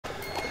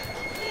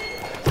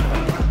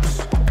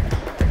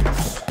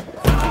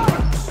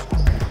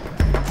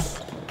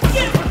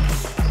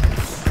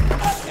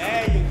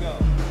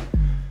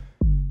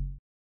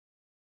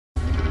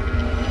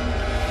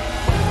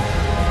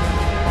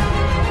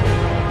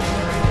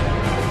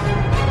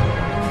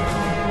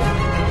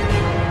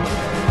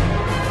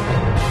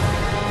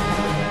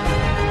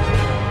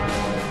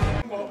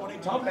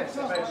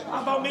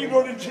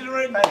in the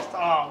ring. Best.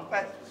 Oh,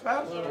 best.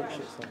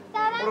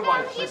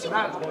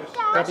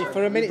 Ready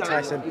for a minute,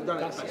 Tyson?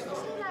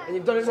 And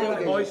you've done it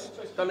wrong, boys.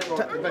 Done it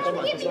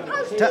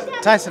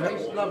wrong. Tyson,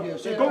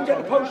 So go and get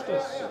the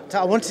posters.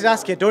 I wanted to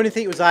ask you, don't you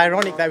think it was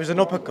ironic that it was an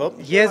uppercut?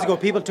 Years ago,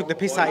 people took the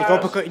piss out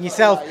of uppercutting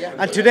yourself,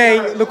 and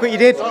today, look what you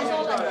did.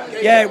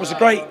 Yeah, it was a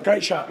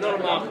great shot.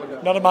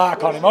 Not a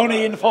mark on him,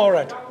 only in the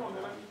forehead.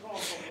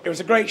 It was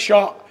a great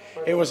shot.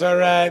 It was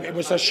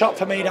a shot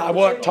for me that I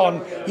worked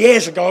on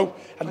years ago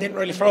and didn't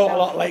really throw it a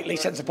lot lately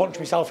since I punched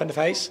myself in the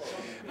face.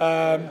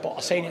 But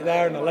I seen it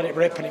there and I let it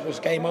rip and it was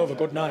game over.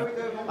 Good night.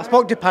 I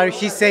spoke to Paris.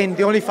 She's saying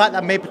the only fight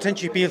that may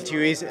potentially appeal to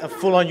you is a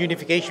full-on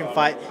unification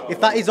fight. If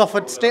that is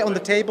offered straight on the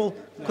table,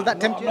 could that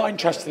tempt you? I'm not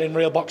interested in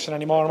real boxing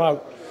anymore. I'm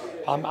out.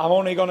 I'm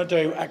only going to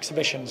do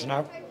exhibitions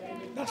now.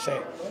 That's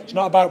it. It's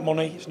not about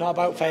money. It's not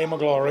about fame or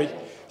glory.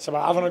 It's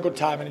about having a good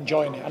time and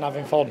enjoying it and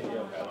having fun.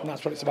 And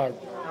that's what it's about.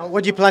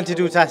 What do you plan to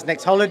do, Tyson?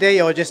 Next holiday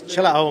or just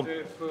chill at home?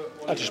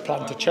 I just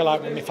plan to chill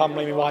out with my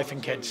family, my wife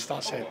and kids.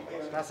 That's it.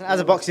 As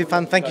a boxing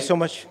fan, thank you so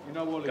much.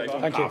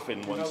 Thank you.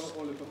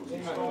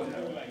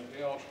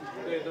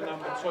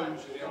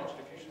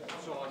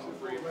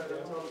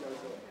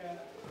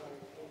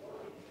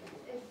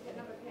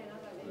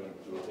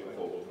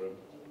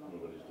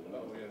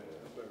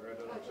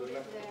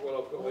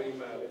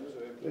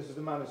 This is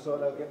the man who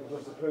sorted out getting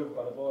us approved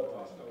by the board.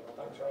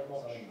 Thanks very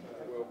much.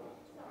 Well,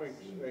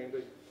 thanks,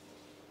 Andy.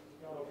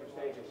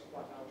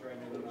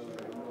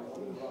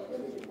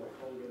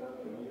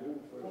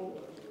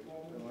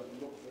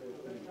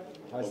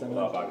 Tyson,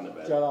 Back in the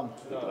bed. gel on.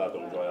 I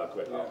don't enjoy that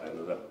quick at the end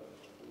of it.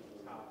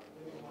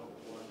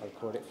 I'll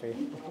record it for you.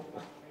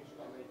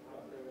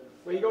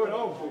 Where are you going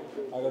home?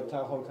 I got to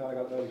hotel, I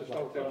got those.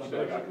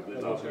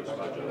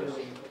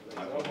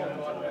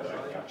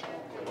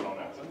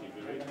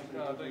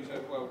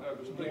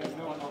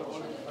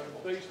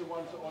 These the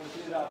ones that want to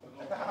do that.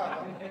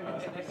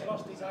 He's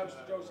lost his house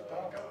to Joseph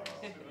Parker.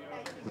 Thank you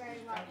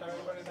very much. Have a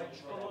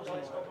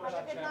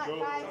good night,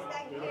 guys.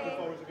 Thank you. Looking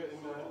forward to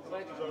getting there.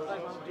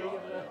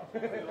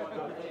 Did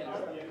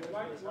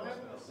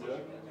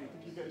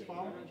you get his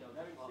farm?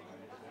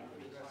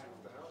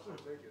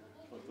 Fantastic.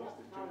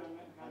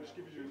 Just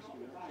give you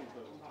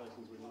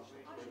a